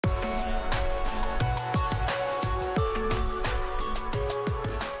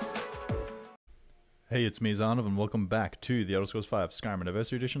Hey, it's me, Zanov, and welcome back to the Elder Scrolls V Skyrim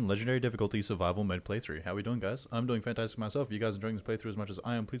Anniversary Edition Legendary Difficulty Survival Mode playthrough. How we doing, guys? I'm doing fantastic myself. If you guys are enjoying this playthrough as much as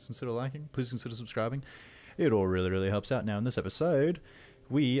I am, please consider liking, please consider subscribing. It all really helps out. Now, in this episode,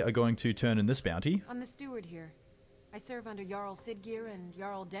 we are going to turn in this bounty. I'm the steward here. I serve under Jarl Sidgeir and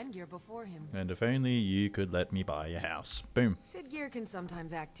Jarl Dengir before him. And if only you could let me buy a house. Boom. Sidgeir can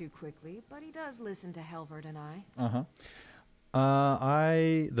sometimes act too quickly, but he does listen to Helvert and I.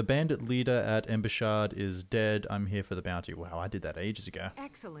 The bandit leader at Embershard is dead. I'm here for the bounty. Wow, I did that ages ago.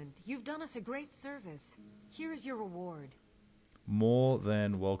 Excellent. You've done us a great service. Here is your reward. More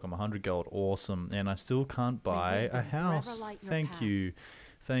than welcome. 100 gold. Awesome. And I still can't buy a house. Thank you.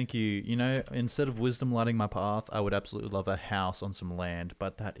 Thank you. You know, instead of wisdom lighting my path, I would absolutely love a house on some land,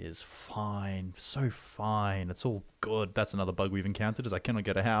 but that is fine. So fine. It's all good. That's another bug we've encountered, is I cannot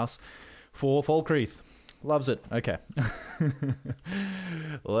get a house for Falkreath. Loves it. Okay.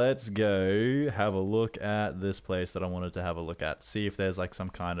 Let's go have a look at this place that I wanted to have a look at. See if there's like some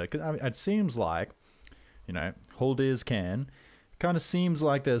kind of... I mean, it seems like, you know, Haldir's Cairn. Kind of seems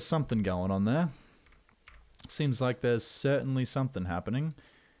like there's something going on there. Seems like there's certainly something happening.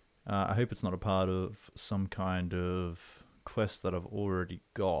 I hope it's not a part of some kind of quest that I've already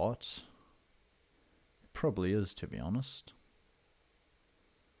got. It probably is, to be honest.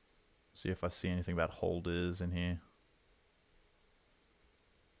 See if I see anything about holders in here.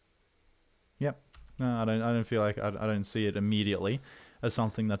 Yep. No, I don't feel like I don't see it immediately as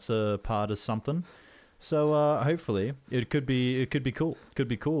something that's a part of something. So hopefully it could be cool. Could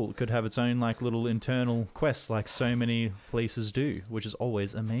be cool. It could have its own like little internal quests like so many places do, which is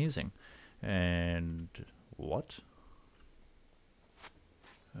always amazing. And what?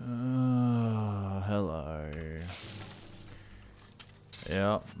 Hello.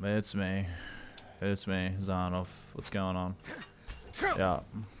 Yeah, it's me. It's me, Zanov. What's going on? Yeah.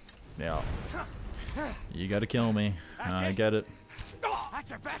 You gotta kill me. I get it.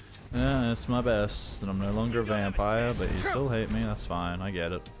 That's your best. Yeah, that's my best. And I'm no longer a vampire, but you still hate me. That's fine. I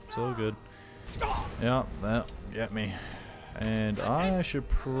get it. It's all good. Yeah, that get me. And I should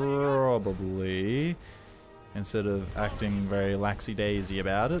probably, instead of acting very laxy-daisy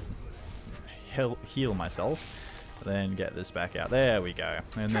about it, heal myself. Then get this back out. There we go.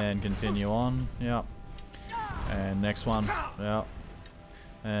 And then continue on. Yep. And next one. Yep.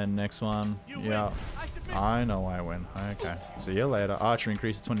 And next one. Yep. I know I win. Okay. See you later. Archer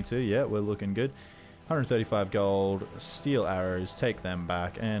increase to 22. Yeah, we're looking good. 135 gold. Steel arrows. Take them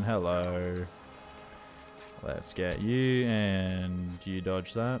back. And hello. Let's get you. And you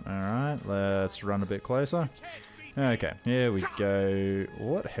dodge that. Alright. Let's run a bit closer. Okay. Here we go.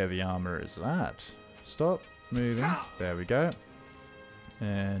 What heavy armor is that? Stop. Moving. There we go.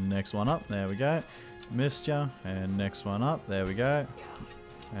 And next one up. There we go. Missed ya. And next one up. There we go.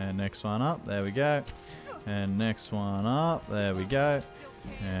 And next one up. There we go. And next one up. There we go.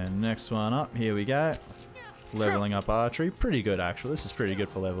 And next one up. Here we go. Leveling up archery. Pretty good actually. This is pretty good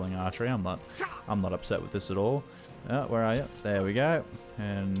for leveling archery. I'm not upset with this at all. Where are you? There we go.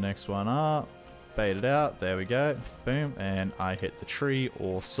 And next one up. Bait it out. There we go. Boom. And I hit the tree.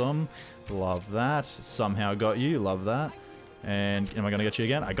 Awesome. Love that. Somehow got you. Love that. And am I going to get you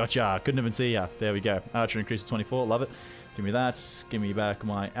again? I got ya. Couldn't even see ya. There we go. Archer increase to 24. Love it. Give me that. Give me back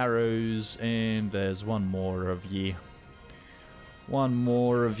my arrows. And there's one more of ye. One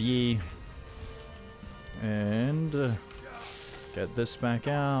more of ye. And get this back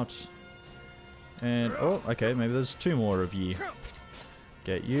out. And oh, okay. Maybe there's two more of ye.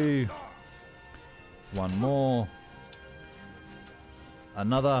 Get you. One more.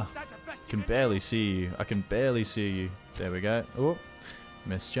 Another. Can barely see you. I can barely see you. There we go. Oh,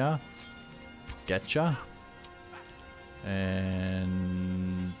 missed ya. Getcha.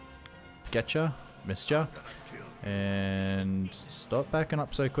 And getcha. Missed ya. And stop backing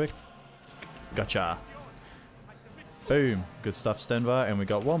up so quick. Gotcha. Boom. Good stuff, Stenvar. And we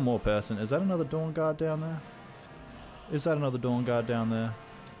got one more person. Is that another Dawn Guard down there? Is that another Dawn Guard down there?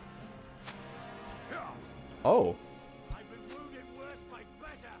 Oh.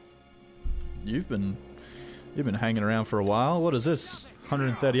 You've been hanging around for a while. What is this?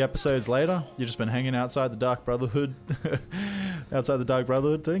 130 episodes later? You've just been hanging outside the Dark Brotherhood outside the Dark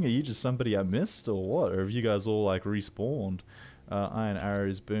Brotherhood thing? Are you just somebody I missed or what? Or have you guys all like respawned? Iron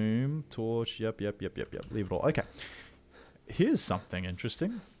arrows, boom, torch, yep. Leave it all. Okay. Here's something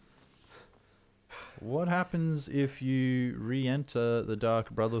interesting. What happens if you re-enter the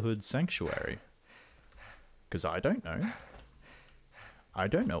Dark Brotherhood Sanctuary? Because I don't know. I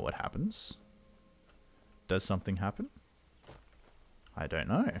don't know what happens. Does something happen? I don't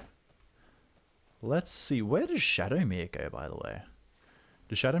know. Let's see. Where does Shadowmere go, by the way?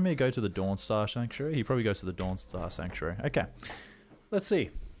 Does Shadowmere go to the Dawnstar Sanctuary? He probably goes to the Dawnstar Sanctuary. Okay. Let's see.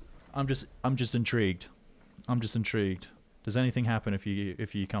 I'm just intrigued. I'm just intrigued. Does anything happen if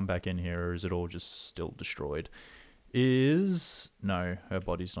you come back in here, or is it all just still destroyed? No, her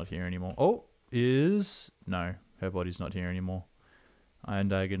body's not here anymore. Oh, no, her body's not here anymore. Iron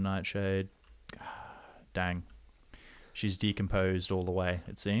Dagger, Nightshade. Dang. She's decomposed all the way,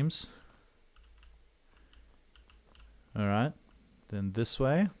 it seems. Alright. Then this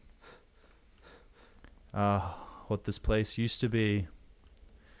way. What this place used to be.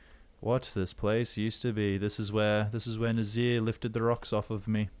 What this place used to be. This is where Nazir lifted the rocks off of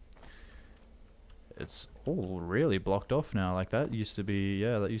me. It's all really blocked off now. Like that used to be,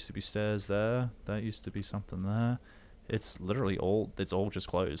 yeah, that used to be stairs there. That used to be something there. It's literally all, it's all just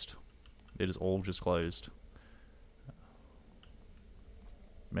closed. It is all just closed.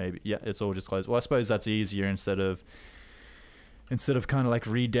 Maybe, yeah, it's all just closed. Well, I suppose that's easier instead of kind of like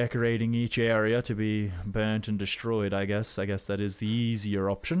redecorating each area to be burnt and destroyed, I guess. I guess that is the easier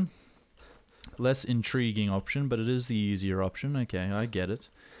option. Less intriguing option, but it is the easier option. Okay, I get it.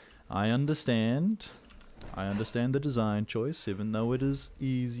 I understand. I understand the design choice, even though it is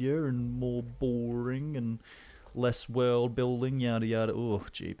easier and more boring and less world building, yada yada. Oh,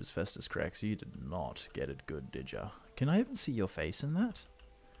 jeepers Festus Cracks, you did not get it good, did ya? Can I even see your face in that?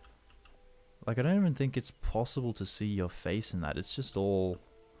 Like, I don't even think it's possible to see your face in that. It's just all...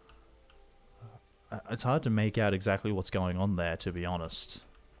 It's hard to make out exactly what's going on there, to be honest.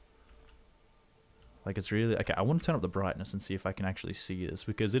 Like, it's really... Okay, I want to turn up the brightness and see if I can actually see this,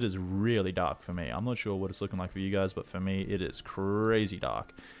 because it is really dark for me. I'm not sure what it's looking like for you guys, but for me, it is crazy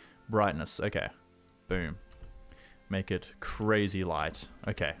dark. Brightness, okay. Boom. Make it crazy light.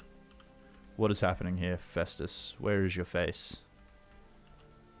 Okay. What is happening here, Festus? Where is your face?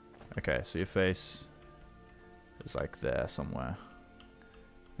 Okay, so your face is like there somewhere.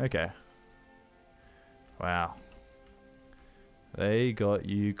 Okay. Wow. They got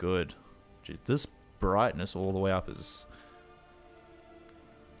you good. Gee, this brightness all the way up is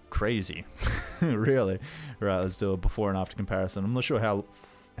crazy. Really. Right, let's do a before and after comparison. I'm not sure how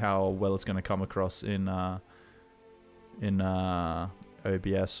well it's going to come across in OBS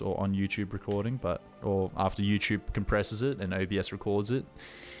or on YouTube recording, or after YouTube compresses it and OBS records it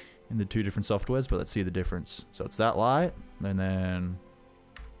in the two different softwares, but let's see the difference. So it's that light, and then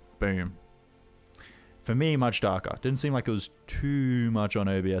boom. For me, much darker. Didn't seem like it was too much on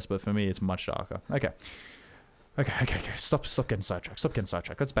OBS, but for me, it's much darker. Okay. Okay. Stop getting sidetracked. Stop getting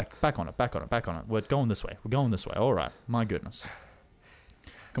sidetracked. Let's back on it. We're going this way. All right. My goodness.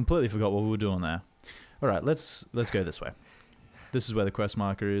 Completely forgot what we were doing there. All right. Let's go this way. This is where the quest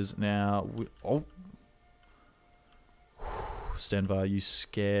marker is now. Oh. Stenvar, you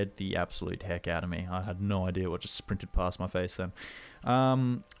scared the absolute heck out of me. I had no idea what just sprinted past my face then.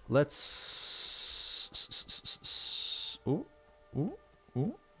 Let's... Ooh.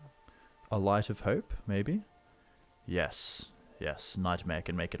 A light of hope, maybe? Yes. Nightmare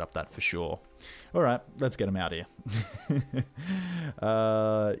can make it up that for sure. Alright, let's get him out of here.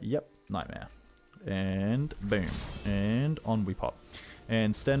 Yep, Nightmare. And boom. And on we pop.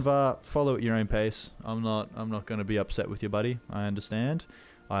 And Stenvar, follow at your own pace. I'm not going to be upset with you, buddy. I understand.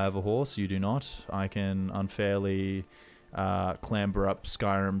 I have a horse. You do not. I can unfairly clamber up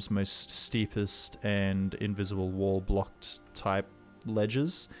Skyrim's most steepest and invisible wall-blocked type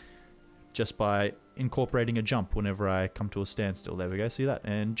ledges just by incorporating a jump whenever I come to a standstill. There we go. See that?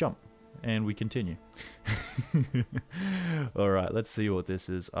 And jump. And we continue. Alright, let's see what this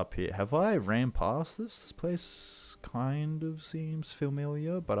is up here. Have I ran past this? This place kind of seems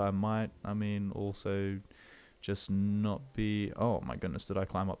familiar, but I might, also just not be... Oh my goodness, did I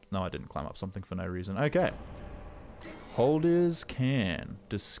climb up? No, I didn't climb up something for no reason. Okay. Holders can.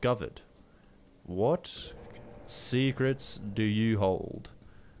 Discovered. What secrets do you hold?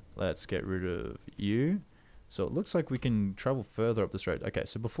 Let's get rid of you. So it looks like we can travel further up this road. Okay,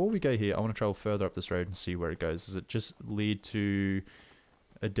 so before we go here, I want to travel further up this road and see where it goes. Does it just lead to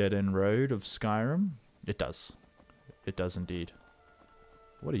a dead-end road of Skyrim? It does. It does indeed.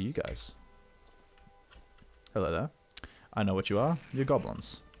 What are you guys? Hello there. I know what you are. You're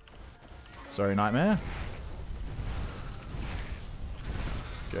goblins. Sorry, Nightmare.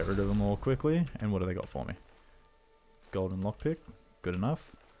 Get rid of them all quickly. And what do they got for me? Golden lockpick. Good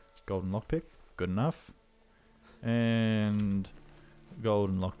enough. Golden lockpick. Good enough. And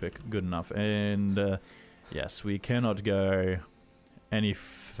golden lockpick, good enough. And yes, we cannot go any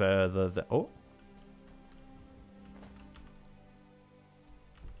further. Oh,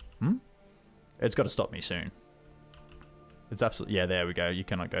 it's got to stop me soon. It's absolutely, yeah. There we go. You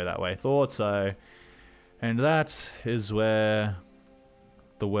cannot go that way. Thought so. And that is where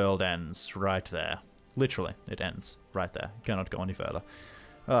the world ends right there. Literally, it ends right there. Cannot go any further.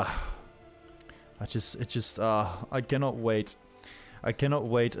 I cannot wait. I cannot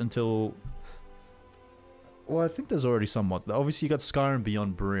wait until... Well, I think there's already somewhat. Obviously, you got Skyrim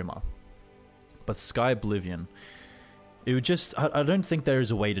Beyond Bruma. But Sky Oblivion... It would just... I don't think there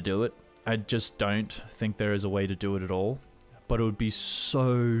is a way to do it. I just don't think there is a way to do it at all. But it would be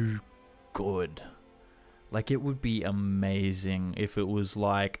so good. Like, it would be amazing if it was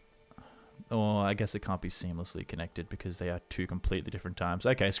like... Oh, I guess it can't be seamlessly connected because they are two completely different times.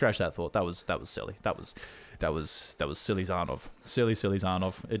 Okay, scratch that thought. That was silly. That was silly Zarnov. Silly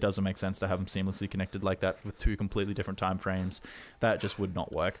Zarnov. It doesn't make sense to have them seamlessly connected like that with two completely different time frames. That just would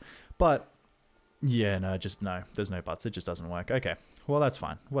not work. But yeah, no, there's no buts. It just doesn't work. Okay. Well, that's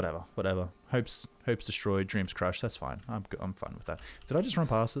fine. Whatever. Hopes destroyed, dreams crushed. That's fine. I'm fine with that. Did I just run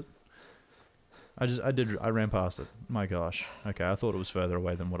past it? I ran past it. My gosh. Okay, I thought it was further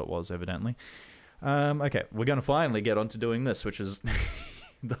away than what it was, evidently. Okay, we're going to finally get on to doing this, which is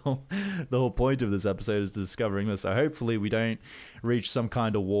the whole point of this episode is discovering this. So hopefully we don't reach some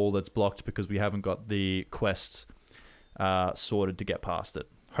kind of wall that's blocked because we haven't got the quest sorted to get past it.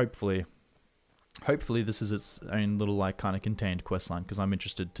 Hopefully this is its own little, like, kind of contained quest line, because I'm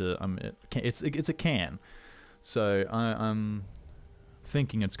interested to... it's a can. So I'm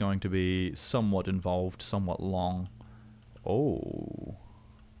thinking it's going to be somewhat involved, somewhat long. Oh,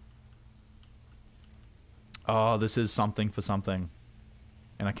 this is something for something.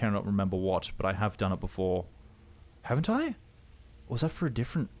 And I cannot remember what, but I have done it before. Haven't I? Or was that for a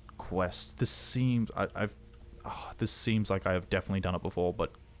different quest? This seems... this seems like I have definitely done it before,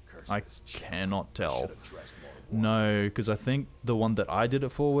 but I cannot tell. No, because I think the one that I did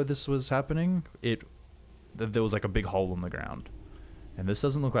it for where this was happening, there was like a big hole in the ground. And this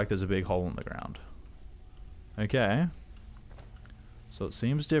doesn't look like there's a big hole in the ground. Okay. So it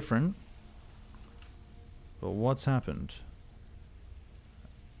seems different. But what's happened?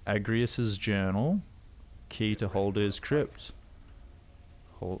 Agrius's journal. Key to Holdir's crypt.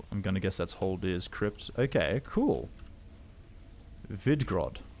 I'm gonna guess that's Holdir's crypt. Okay, cool.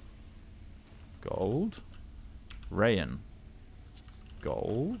 Vidgrod. Gold. Rayan.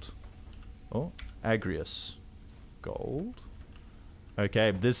 Gold. Oh, Agrius. Gold.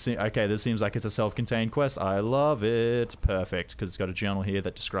 Okay, this seems like it's a self-contained quest. I love it. Perfect, because it's got a journal here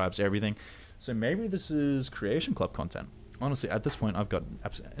that describes everything. So maybe this is Creation Club content. Honestly, at this point, I've got...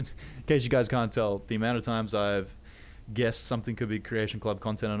 In case you guys can't tell, the amount of times I've guessed something could be Creation Club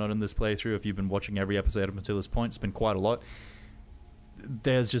content or not in this playthrough, if you've been watching every episode up until this point, it's been quite a lot.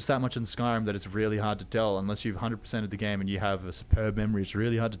 There's just that much in Skyrim that it's really hard to tell. Unless you've 100%ed the game and you have a superb memory, it's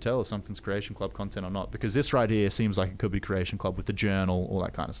really hard to tell if something's Creation Club content or not. Because this right here seems like it could be Creation Club with the journal, all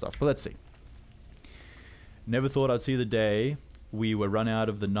that kind of stuff. But let's see. Never thought I'd see the day we were run out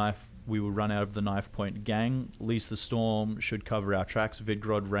of the knife point gang. At least the storm should cover our tracks.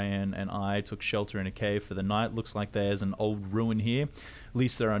 Vidgrod, Rayan, and I took shelter in a cave for the night. Looks like there's an old ruin here. At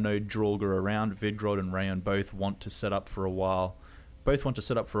least there are no Draugr around. Vidgrod and Rayan both want to set up for a while.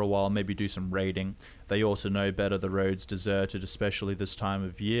 Maybe do some raiding. They ought to know better. The road's deserted, especially this time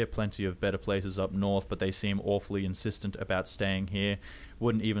of year. Plenty of better places up north, but they seem awfully insistent about staying here.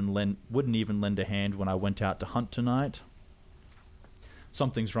 Wouldn't even lend a hand when I went out to hunt tonight.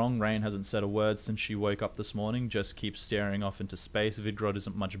 Something's wrong. Rayan hasn't said a word since she woke up this morning. Just keeps staring off into space. Vidgrod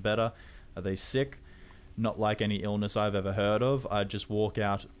isn't much better. Are they sick? Not like any illness I've ever heard of. I'd just walk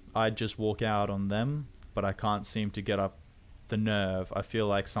out on them, but I can't seem to get up the nerve. I feel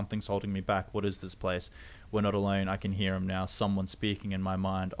like something's holding me back. What is this place? We're not alone. I can hear him now. Someone speaking in my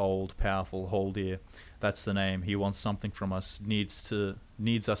mind. Old, powerful Holdir. That's the name. He wants something from us. Needs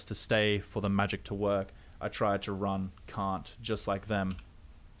us to stay for the magic to work. I tried to run. Can't. Just like them.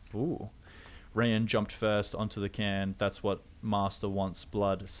 Ooh. Rayan jumped first onto the can. That's what Master wants.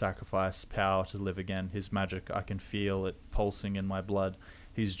 Blood, sacrifice, power to live again. His magic. I can feel it pulsing in my blood.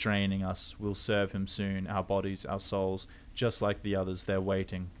 He's draining us. We'll serve him soon. Our bodies, our souls. Just like the others, they're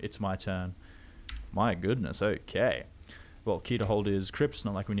waiting. It's my turn. My goodness, okay. Well, key to Holdir's crypt. It's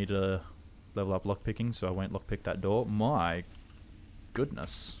not like we need to level up lockpicking, so I won't lockpick that door. My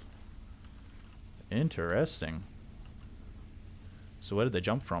goodness. Interesting. So where did they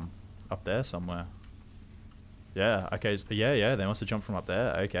jump from? Up there somewhere. Yeah, okay. Yeah, they must have jumped from up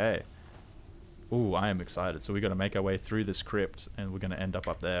there. Okay. Ooh, I am excited. So we got to make our way through this crypt, and we're going to end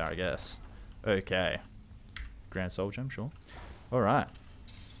up there, I guess. Okay. Grand Soul Gem, sure. Alright.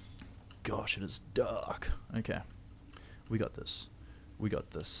 Gosh, it is dark. Okay. We got this. We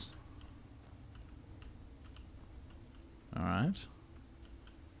got this. Alright.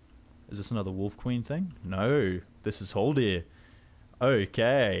 Is this another Wolf Queen thing? No. This is Holdir.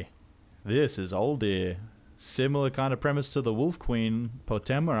 Okay. This is old dear. Similar kind of premise to the Wolf Queen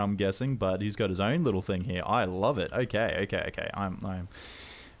Potema, I'm guessing, but he's got his own little thing here. I love it. Okay.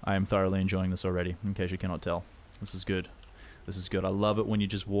 I am thoroughly enjoying this already, in case you cannot tell. This is good. This is good. I love it when you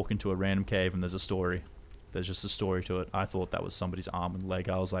just walk into a random cave and there's a story. There's just a story to it. I thought that was somebody's arm and leg.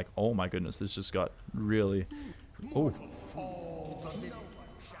 I was like, oh my goodness, this just got really... Oh.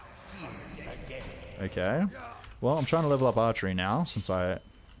 Okay. Well, I'm trying to level up archery now, since I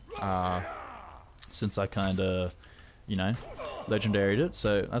kind of, you know, legendaried it.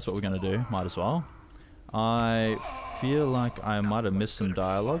 So that's what we're going to do. Might as well. I feel like I might have missed some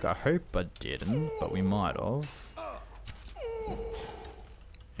dialogue. I hope I didn't, but we might have.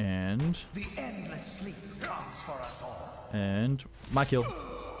 And... the endless sleep comes for us all. And my kill.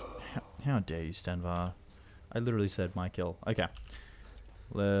 How dare you, Stenvar? I literally said my kill. Okay.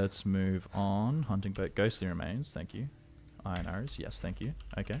 Let's move on. Hunting boat. Ghostly remains. Thank you. Iron arrows. Yes, thank you.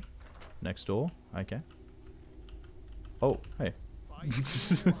 Okay. Next door. Okay. Oh, hey. I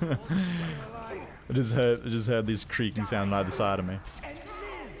just heard this creaking sound on either side of me.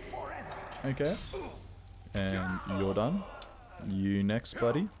 Okay. And you're done. You next,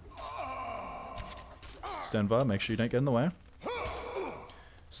 buddy. Stenvar, make sure you don't get in the way.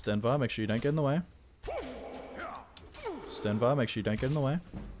 Stenvar, make sure you don't get in the way. Stenvar, make sure you don't get in the way.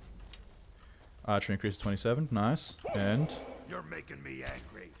 Archery increases 27. Nice. And... you're making me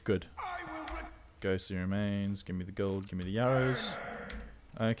angry. Good. Ghostly remains. Give me the gold. Give me the arrows.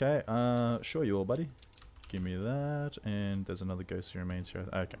 Okay. Sure you will, buddy. Give me that. And there's another ghostly remains here.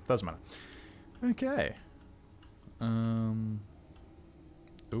 Okay. Doesn't matter. Okay.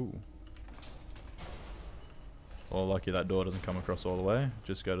 Ooh. Well, lucky that door doesn't come across all the way.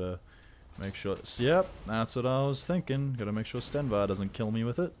 Just gotta make sure. Yep, that's what I was thinking. Gotta make sure Stenvar doesn't kill me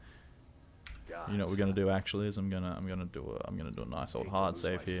with it. You know what we're gonna do actually is I'm gonna do a nice old hard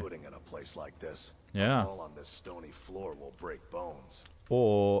save here. In a place like this. Yeah. Fall on this stony floor will break bones.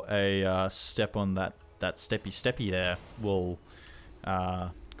 Or a step on that steppy there will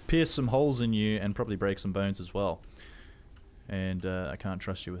pierce some holes in you and probably break some bones as well. And I can't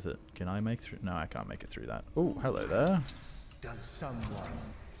trust you with it. Can I make through? No, I can't make it through that. Oh, hello there.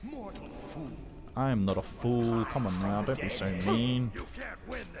 I am not a fool. Come on now, don't be so mean.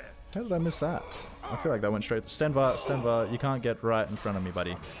 How did I miss that? I feel like that went straight. Stenvar, you can't get right in front of me,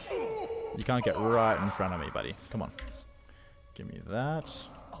 buddy. You can't get right in front of me, buddy. Come on. Give me that.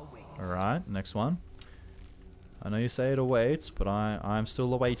 Alright, next one. I know you say it awaits, but I'm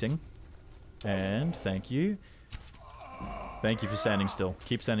still awaiting. And thank you. Thank you for standing still.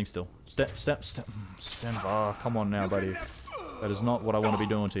 Keep standing still. Step. Stenvar, come on now, buddy. That is not what I want to be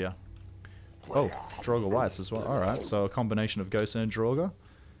doing to you. Oh, Draugr Whites as well. Alright, so a combination of Ghost and Draugr.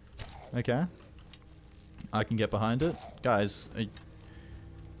 Okay. I can get behind it. Guys,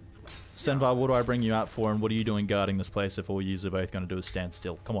 Stenvar, what do I bring you out for, and what are you doing guarding this place if all you are both going to do is stand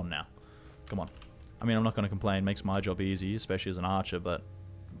still? Come on now. Come on. I mean, I'm not going to complain. Makes my job easy, especially as an archer, but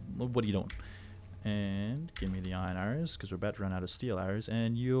what are you doing? And give me the iron arrows, because we're about to run out of steel arrows,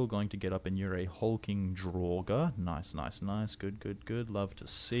 and you're going to get up and you're a hulking Draugr. Nice, nice, nice. Good, good, good. Love to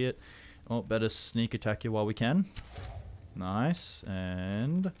see it. Oh, better sneak attack you while we can. Nice,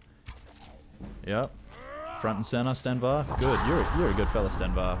 and... yep. Front and center, Stenvar. Good. You're a good fella,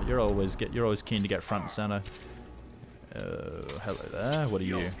 Stenvar. You're always keen to get front and center. Hello there. What are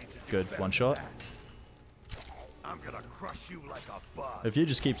you? Good. One shot. I'm gonna crush you like a bug. If you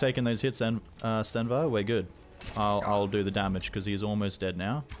just keep taking those hits, Stenvar, we're good. I'll do the damage because he's almost dead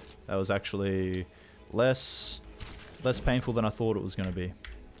now. That was actually less painful than I thought it was gonna be.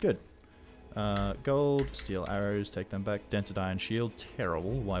 Good. Gold, steel arrows, take them back. Dented iron shield,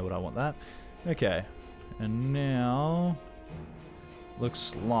 terrible. Why would I want that? Okay. And now,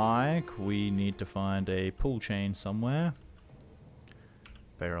 looks like we need to find a pull chain somewhere.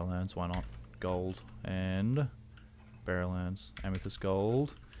 Barrel lands, why not? Gold and barrel lands, amethyst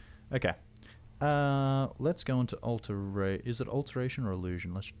gold. Okay. Let's go into is it alteration or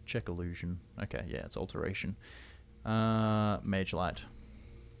illusion? Let's check illusion. Okay, yeah, it's alteration. Mage light.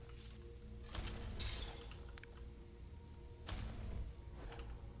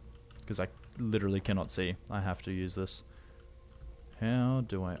 Because I literally cannot see. I have to use this. How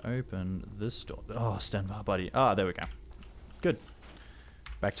do I open this door? Oh, Stenvar, buddy. Ah, there we go. Good.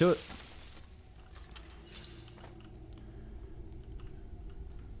 Back to it.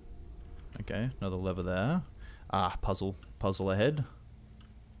 Okay, another lever there. Ah, puzzle. Puzzle ahead.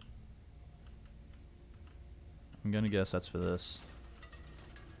 I'm gonna guess that's for this.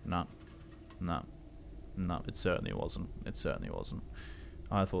 No. No. No, it certainly wasn't. It certainly wasn't.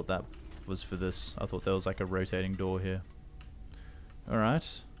 I thought that was for this. I thought there was like a rotating door here.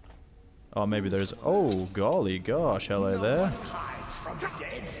 Alright. Oh, maybe there's... Oh, golly gosh, hello there.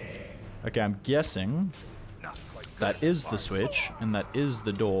 Okay, I'm guessing that is the switch, and that is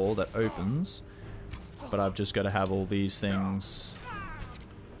the door that opens. But I've just got to have all these things...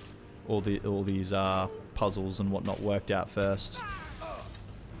 All these puzzles and whatnot worked out first.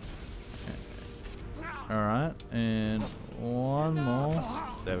 Alright, and one more.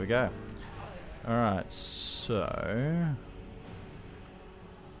 There we go. Alright, so...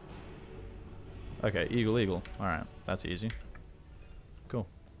 Okay, eagle. Alright, that's easy. Cool.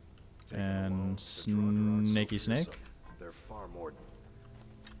 And snaky snake. They're far more.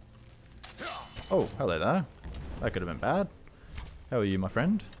 Oh, hello there. That could have been bad. How are you, my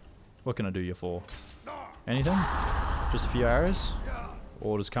friend? What can I do you for? Anything? Just a few arrows?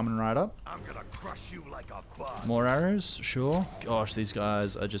 Orders coming right up. I'm gonna crush you like a bug. More arrows? Sure. Gosh, these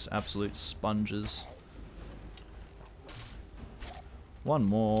guys are just absolute sponges. One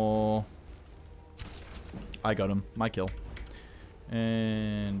more. I got him. My kill.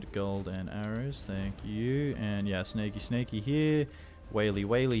 And gold and arrows. Thank you. And yeah, snaky here.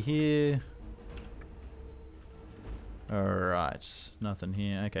 Whaley here. Alright. Nothing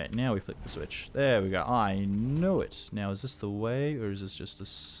here. Okay, now we flick the switch. There we go. I know it. Now, is this the way, or is this just a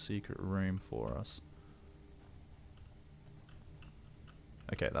secret room for us?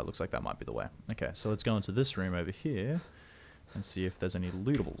 Okay, that looks like that might be the way. Okay, so let's go into this room over here and see if there's any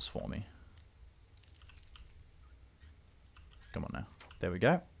lootables for me. Come on now. There we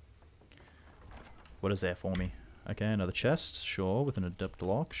go. What is there for me? Okay, another chest. Sure. With an adept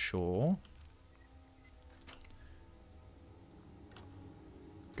lock. Sure.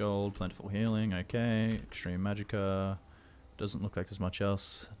 Gold. Plentiful healing. Okay. Extreme magicka. Doesn't look like there's much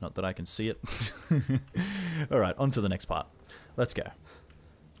else. Not that I can see it. Alright, on to the next part. Let's go.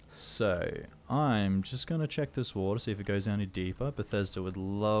 So, I'm just going to check this wall to see if it goes any deeper. Bethesda would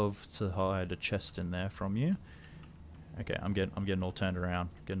love to hide a chest in there from you. Okay, I'm getting all turned around.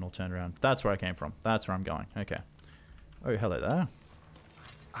 That's where I came from. That's where I'm going. Okay. Oh, hello there.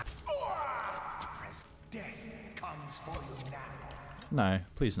 No,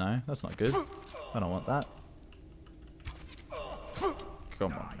 please no. That's not good. I don't want that.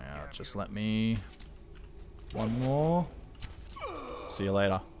 Come on now, just let me... One more. See you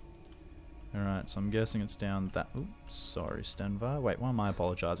later. Alright, so I'm guessing it's down that... Oops, sorry, Stenvar. Wait, why am I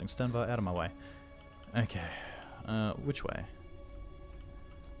apologizing? Stenvar, out of my way. Okay. Which way?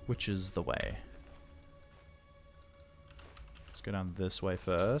 Which is the way? Let's go down this way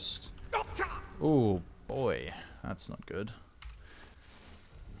first. Oh boy, that's not good.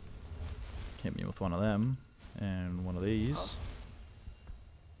 Hit me with one of them. And one of these.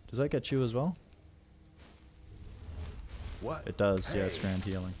 Does that get you as well? What? It does, yeah, it's grand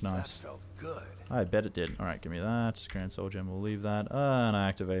healing. Nice. That felt good. I bet it did. Alright, give me that. Grand Soul Gem, we'll leave that. And I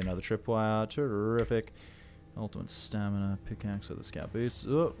activate another tripwire. Terrific. Ultimate stamina, pickaxe of the scout boots.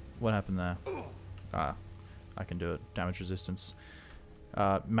 Oh, what happened there? Ah, I can do it. Damage resistance.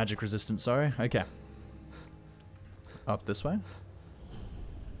 Magic resistance, sorry. Okay. Up this way.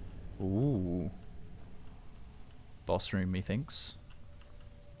 Ooh. Boss room, methinks.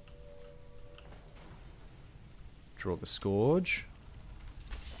 Draw the Scourge.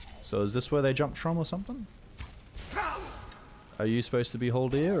 So is this where they jumped from or something? Are you supposed to be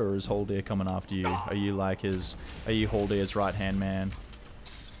Haldir, or is Haldir coming after you? Are you like his... Are you Haldir's right-hand man?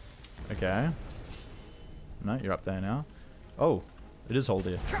 Okay. No, you're up there now. Oh, it is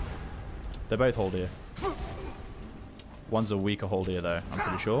Haldir. They're both Haldir. One's a weaker Haldir though, I'm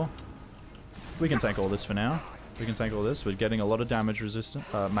pretty sure. We can tank all this for now. We can tank all this. We're getting a lot of damage resistance,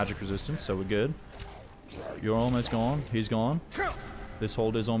 magic resistance, so we're good. You're almost gone. He's gone. This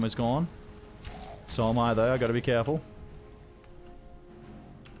Haldir's almost gone. So am I though, I gotta be careful.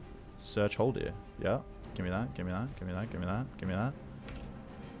 Search Haldir. Yeah. Give me that, give me that, give me that, give me that, give me that.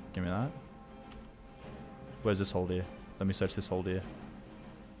 Give me that. Where's this Haldir? Let me search this Haldir.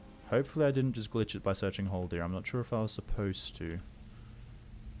 Hopefully I didn't just glitch it by searching Haldir. I'm not sure if I was supposed to.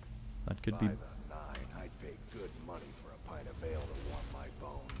 That could be... By the 9, I'd pay good money for a pint of ale to warm my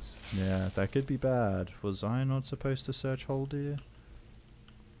bones. Yeah, that could be bad. Was I not supposed to search Haldir?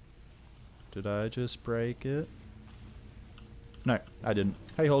 Did I just break it? No, I didn't.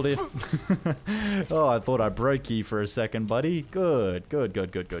 Hey, Haldir. Oh, I thought I broke you for a second, buddy. Good, good,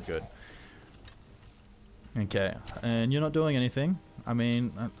 good, good, good, good. Okay, and you're not doing anything. I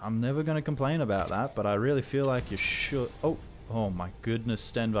mean, I'm never going to complain about that, but I really feel like you should... Oh my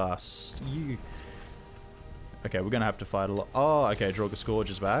goodness, Stenvar. You... Okay, we're going to have to fight a lot. Oh, okay, Droga Scourge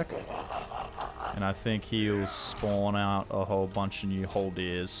is back. And I think he'll spawn out a whole bunch of new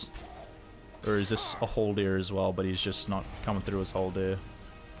Haldirs. Or is this a whole deer as well, but he's just not coming through as whole deer?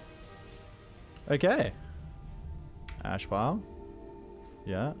 Okay. Ash pile.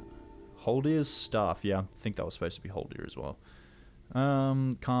 Yeah. Whole deer's stuff. Yeah, I think that was supposed to be whole deer as well.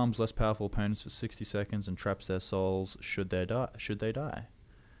 Calms less powerful opponents for 60 seconds and traps their souls should they die.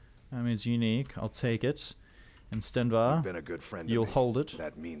 That means unique. I'll take it. And Stenvar, You've been a good friend to you'll me. hold it.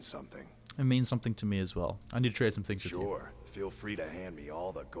 That means something. It means something to me as well. I need to trade some things with you. Sure. Feel free to hand me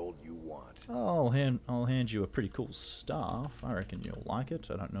all the gold you want. I'll hand you a pretty cool staff. I reckon you'll like it.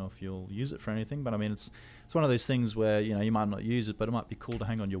 I don't know if you'll use it for anything, but I mean it's one of those things where, you know, you might not use it, but it might be cool to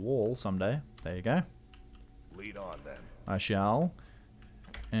hang on your wall someday. There you go. Lead on then. I shall.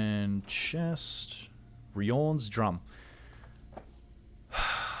 And chest. Riorn's drum.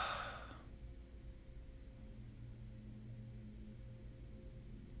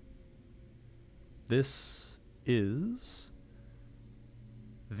 This is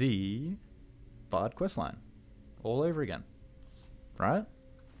the Bard questline all over again, right?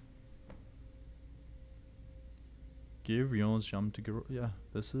 Give Riorn's drum to Geralt. Yeah,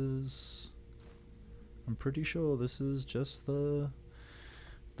 this is. I'm pretty sure this is just the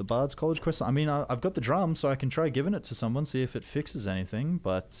Bard's College quest. I mean, I've got the drum, so I can try giving it to someone, see if it fixes anything.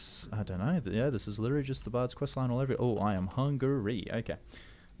 But I don't know. Yeah, this is literally just the Bard's questline all over. Oh, I am hungry. Okay.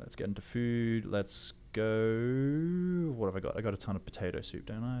 Let's get into food. Let's go. What have I got? I got a ton of potato soup,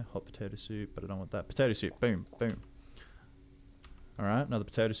 don't I? Hot potato soup, but I don't want that. Potato soup. Boom, boom. Alright, another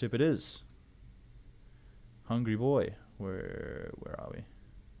potato soup it is. Hungry boy. Where are we?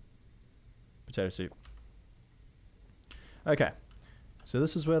 Potato soup. Okay. So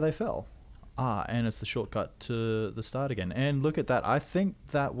this is where they fell. Ah, and it's the shortcut to the start again. And look at that. I think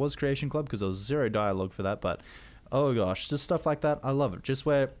that was Creation Club because there was 0 dialogue for that, but oh gosh, just stuff like that, I love it. Just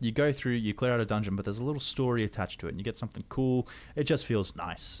where you go through, you clear out a dungeon, but there's a little story attached to it, and you get something cool. It just feels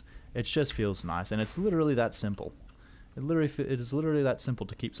nice. It just feels nice, and it's literally that simple. It is literally that simple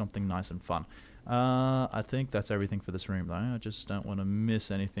to keep something nice and fun. I think that's everything for this room, though. I just don't want to miss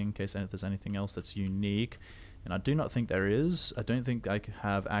anything in case there's anything else that's unique. And I do not think there is. I don't think I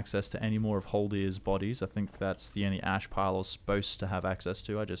have access to any more of Holdir's bodies. I think that's the only ash pile I was supposed to have access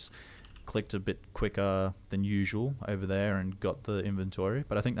to. I just clicked a bit quicker than usual over there and got the inventory,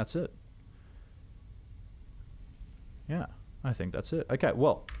 but I think that's it. Yeah, I think that's it. Okay,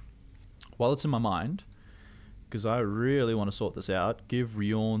 well, while it's in my mind, because I really want to sort this out, give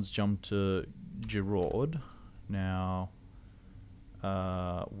Riorn's jump to Gerard. Now,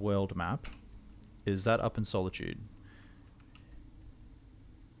 world map. Is that up in Solitude?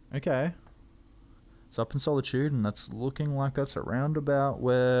 Okay. It's up in Solitude, and that's looking like that's around about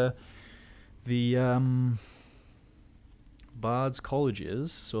where the Bard's College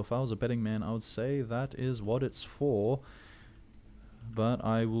is. So if I was a betting man, I would say that is what it's for. But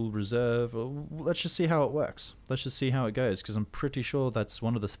I will reserve. Let's just see how it works. Let's just see how it goes, because I'm pretty sure that's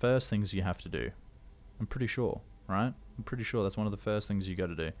one of the first things you have to do. I'm pretty sure, right? I'm pretty sure that's one of the first things you got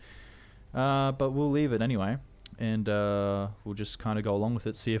to do. But we'll leave it anyway, and we'll just kind of go along with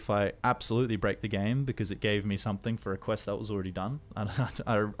it. See if I absolutely break the game because it gave me something for a quest that was already done.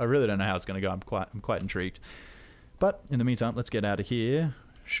 I really don't know how it's going to go. I'm quite intrigued. But in the meantime, let's get out of here.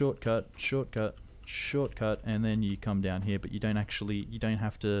 Shortcut, shortcut, shortcut, and then you come down here. But you don't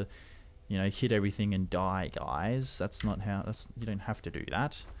have to, you know, hit everything and die, guys. That's not how. You don't have to do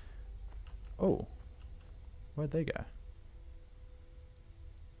that. Oh, where'd they go?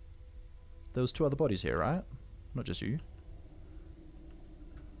 There was 2 other bodies here, right? Not just you.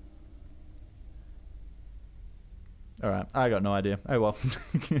 Alright, I got no idea. Oh well.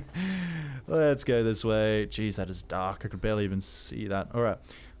 Let's go this way. Jeez, that is dark. I could barely even see that. Alright,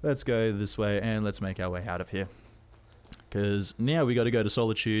 let's go this way and let's make our way out of here. Because now we got to go to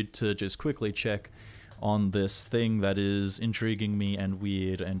Solitude to just quickly check on this thing that is intriguing me and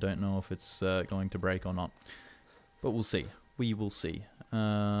weird and don't know if it's going to break or not. But we'll see. We will see.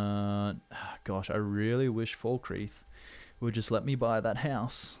 Gosh, I really wish Falkreath would just let me buy that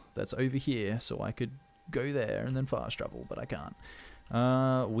house that's over here so I could go there and then fast travel, but I can't.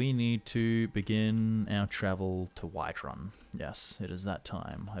 We need to begin our travel to Whiterun. Yes, it is that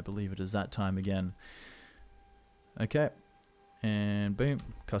time. I believe it is that time again. Okay. And boom,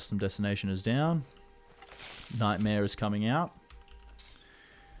 custom destination is down. Nightmare is coming out.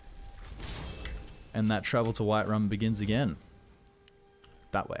 And that travel to Whiterun begins again.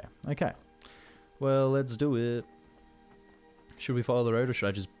 That way. Okay. Well, let's do it. Should we follow the road or should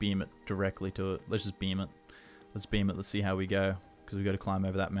I just beam it directly to it? Let's just beam it. Let's beam it. Let's see how we go. Because we've got to climb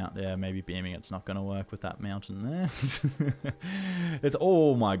over that mountain. Yeah, maybe beaming it's not going to work with that mountain there. It's...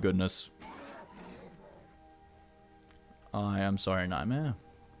 Oh my goodness. I am sorry, Nightmare.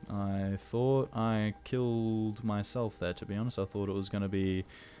 I thought I killed myself there, to be honest. I thought it was going to be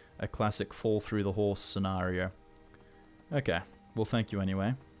a classic fall through the horse scenario. Okay, well thank you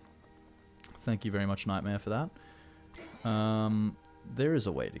anyway. Thank you very much, Nightmare, for that. There is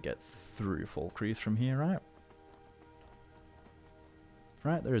a way to get through Falkreath from here, right?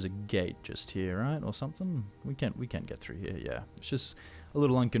 Right, there is a gate just here, right, or something. We can get through here. Yeah, it's just a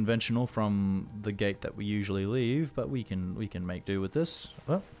little unconventional from the gate that we usually leave, but we can make do with this.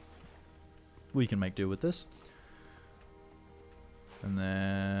 Oh, we can make do with this. And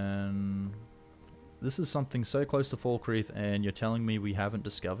then this is something so close to Falkreath, and you're telling me we haven't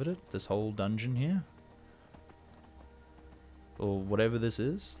discovered it? This whole dungeon here, or whatever this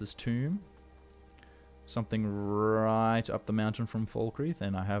is, this tomb. Something right up the mountain from Falkreath,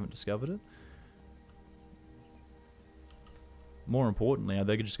 and I haven't discovered it. More importantly, are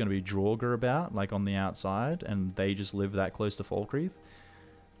they just going to be Draugr about, like on the outside, and they just live that close to Falkreath?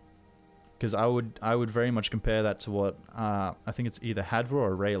 Because I would very much compare that to what I think it's either Hadvar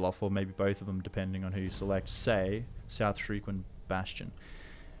or Rayloff, or maybe both of them, depending on who you select. Say South Shriekwyn Bastion.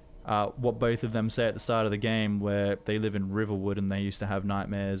 What both of them say at the start of the game, where they live in Riverwood and they used to have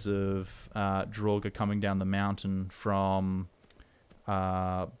nightmares of Draugr coming down the mountain from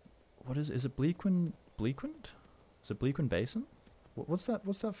what is it, Bleakwind? Is it Bleakwind Basin? What's that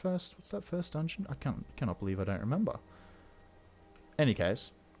first dungeon? I cannot believe I don't remember. Any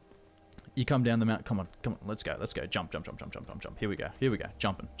case, you come down the mountain. Come on, let's go. Jump. Here we go.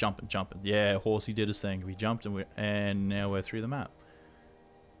 Jumping. Yeah, Horsey did his thing. We jumped and now we're through the map.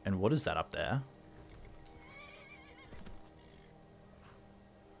 And what is that up there?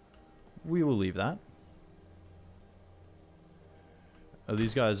 We will leave that. Are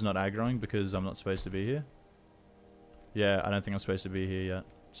these guys not aggroing because I'm not supposed to be here? Yeah, I don't think I'm supposed to be here yet.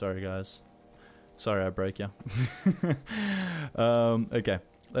 Sorry, guys. Sorry I broke you. Okay,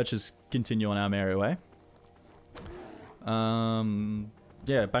 let's just continue on our merry way.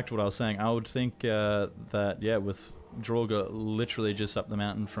 Yeah, back to what I was saying. I would think that, yeah, with Draugr literally just up the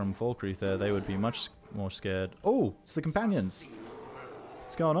mountain from Falkreath there, they would be much more scared. Oh, it's the companions.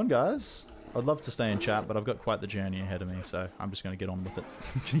 What's going on, guys? I'd love to stay in chat, but I've got quite the journey ahead of me, so I'm just going to get on with it.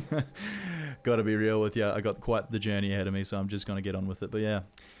 Gotta be real with you. I got quite the journey ahead of me, so I'm just going to get on with it. But yeah,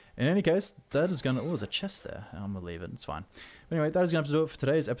 in any case, that is going to... Oh, there's a chest there. I'm going to leave it. It's fine. But anyway, that is going to have to do it for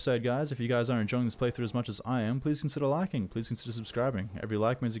today's episode, guys. If you guys are enjoying this playthrough as much as I am, please consider liking. Please consider subscribing. Every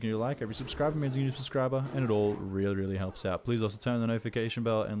like means you get a like. Every subscriber means you get a subscriber. And it all really, really helps out. Please also turn on the notification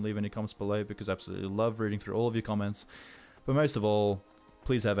bell and leave any comments below, because I absolutely love reading through all of your comments. But most of all,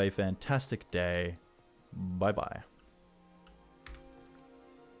 please have a fantastic day. Bye-bye.